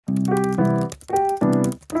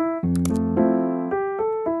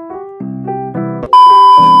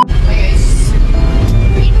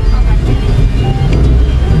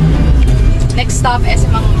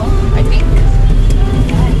pink.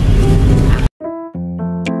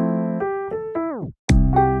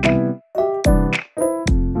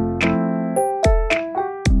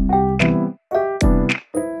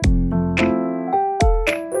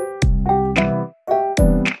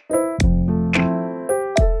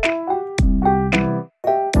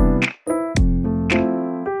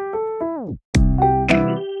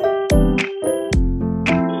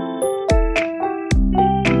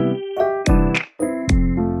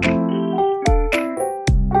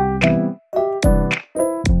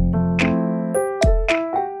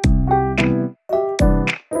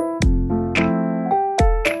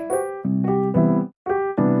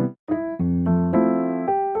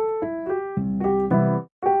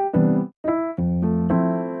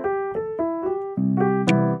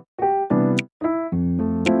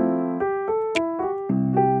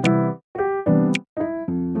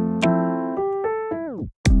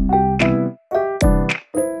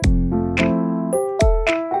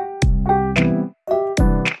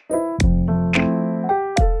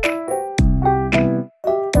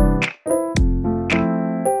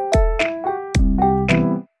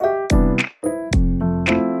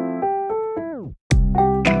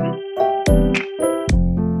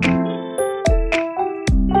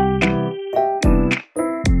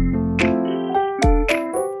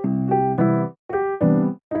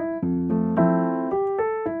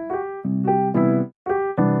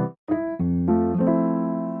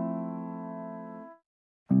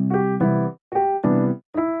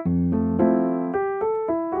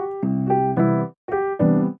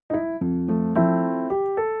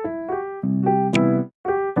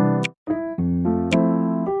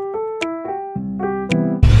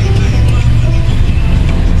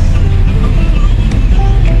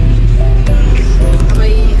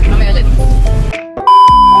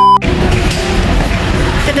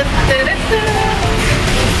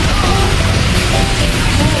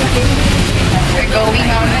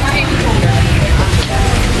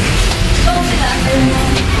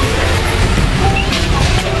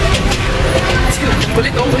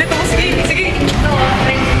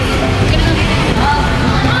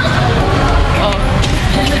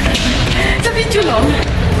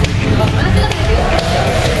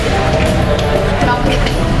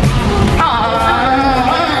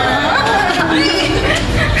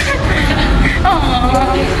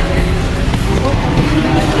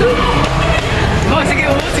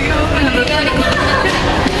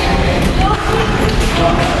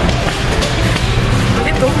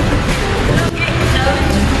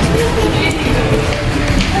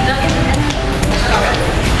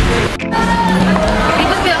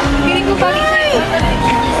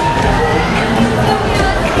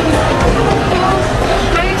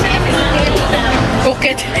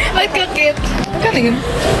 Tingin.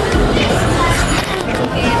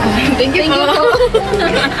 Thank you po.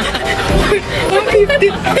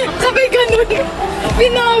 150. Sabay ganun.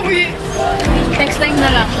 Pinawi. Next time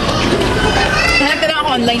na lang. Hanap ka lang ako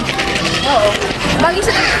online. Oo. Bagay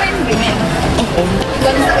sa next time din eh. Oo.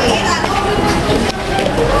 Ganun sa akin.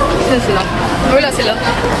 Saan sila? Wala sila.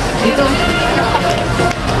 Dito.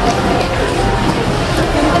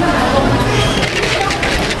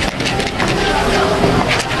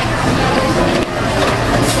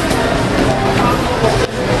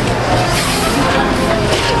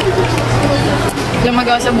 Walang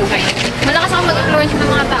magawa sa buhay. Malakas ako mag-influence ng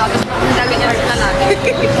mga tao, tapos nagaganyan sa lalaki.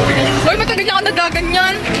 Hoy, matagal na ako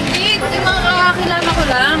nagaganyan. Hindi, yung mga kakakilala ko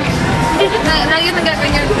lang. Lagi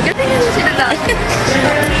nagaganyan. Ganyan mo sila lang.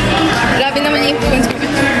 Grabe naman yung influence ko.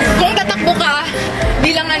 Kung tatakbo ka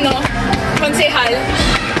bilang konsehal,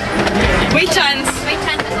 may chance. May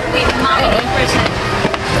chances of winning mga 80%.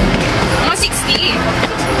 Mga 60.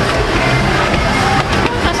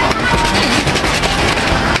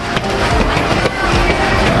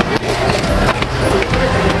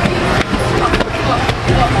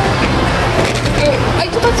 Ay,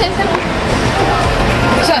 ito pa, center mo.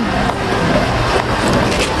 Saan?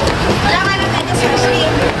 Wala ka na tayo sa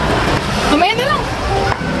machine. Mamaya na lang.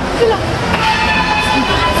 Wala.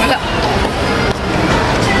 Wala.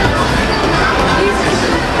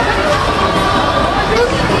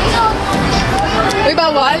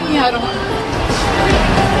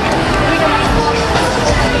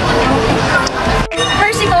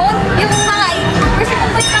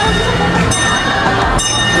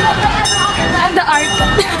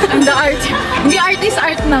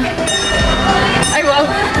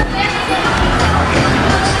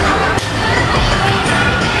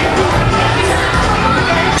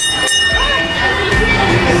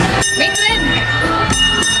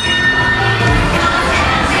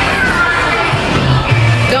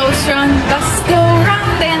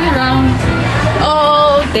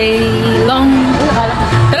 day long.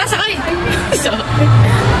 Tara, sakay! So,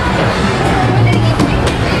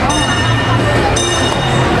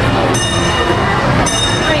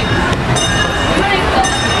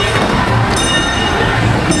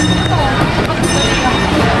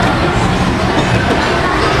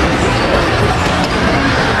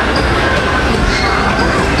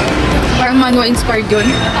 parang Mano-inspired yun.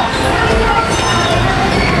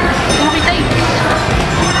 Makita eh.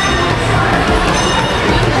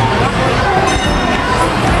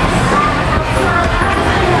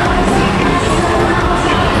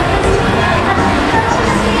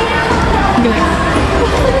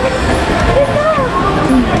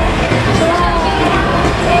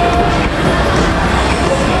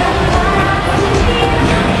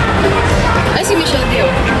 Ay, si Michelle Dio.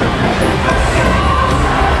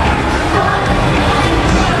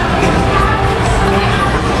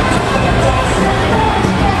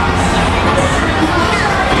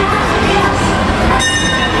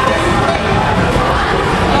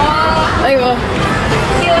 Ay, wow.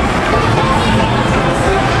 Cute.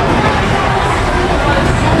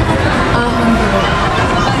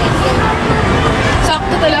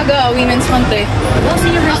 Sakto talaga, Women's Month eh. Oh,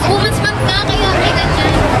 senior high school. Women's month na, kaya may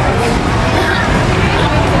ganyan.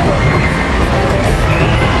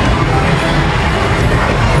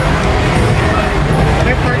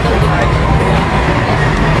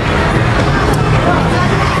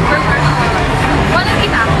 Walang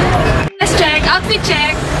kita. Let's check. Outfit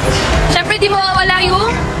check. Siyempre, di mawawala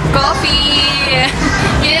yung coffee.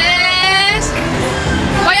 Yes!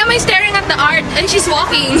 Why am I staring at the art and she's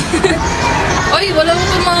walking? Oy, wala mo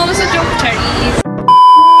tumawa sa joke, Cherries.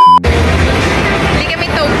 Hindi kami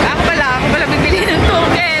token. Ako pala bibili ng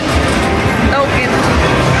token. Token.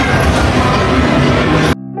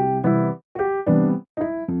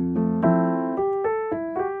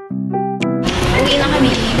 Uwi na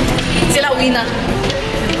kami. Sila uwi na.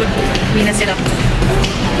 Uwi na sila.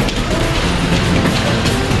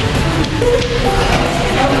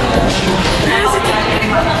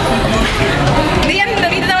 Hindi yan,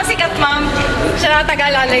 nandito naman si Kat, ma'am. Siya na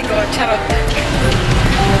taga-alalay ko. Charot.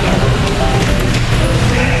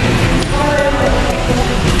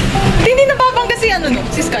 Hindi nababangga si ano no?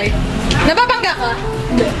 Si Sky. Nababangga ka?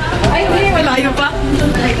 Ay, hindi. Malayo pa.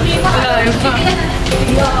 Malayo pa.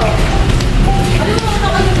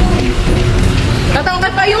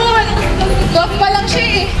 Tatangkat pa yun! Golf pa lang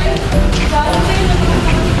siya eh.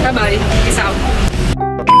 Bye-bye. Peace out.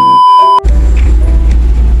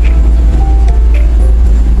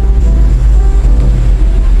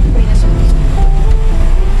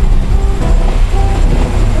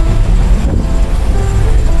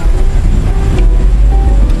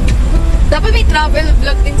 Dapat may travel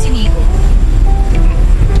vlog din si Nico.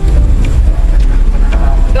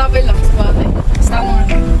 Travel lang sa bagay. Basta mo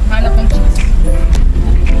hanap ng cheese.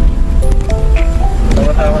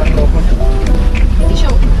 Tawa-tawa ng loko niya. Hindi siya.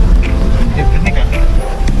 Hindi ka.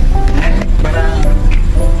 Ay, parang...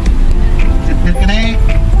 Seatbelt ka na eh.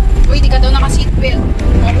 Uy, di ka daw naka-seatbelt.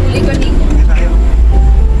 Mahuli ka, Nico. Hindi tayo.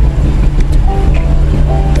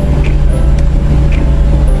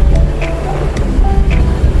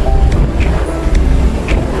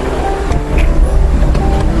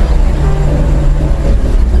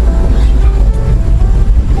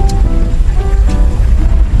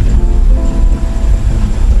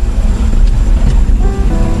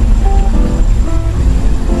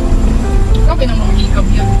 Grabe namang hikab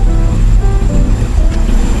yun.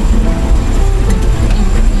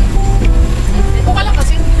 Upo ka lang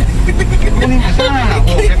kasi. Kunin mo sana.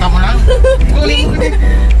 Okay ka mo lang. Kunin mo.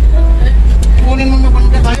 Kunin mo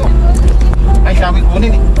mapanood na tayo. Ay, sabi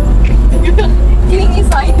kunin eh. Clingy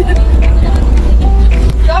side.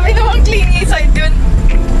 Grabe namang clingy side yun.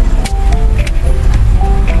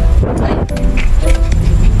 Ay.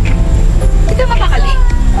 Hindi ka mapakali.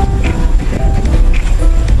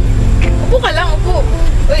 Upo ka lang, upo.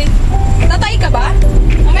 Uy, tatay ka ba?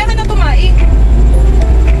 Mamaya ka na tumaing.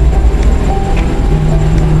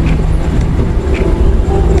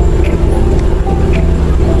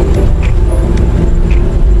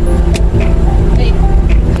 Ay,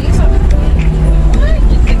 ay, sabi ko. Ay,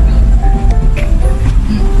 cute ka.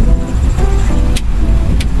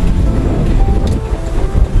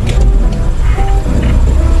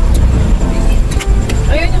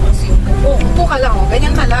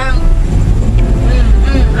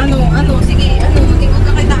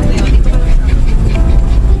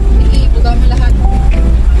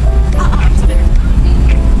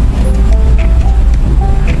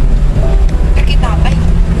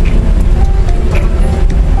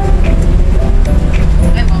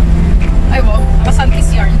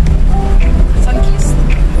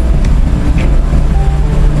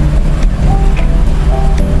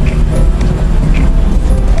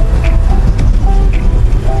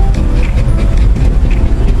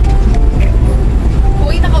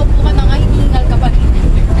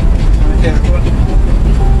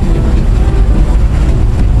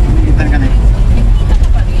 Kita ka na eh.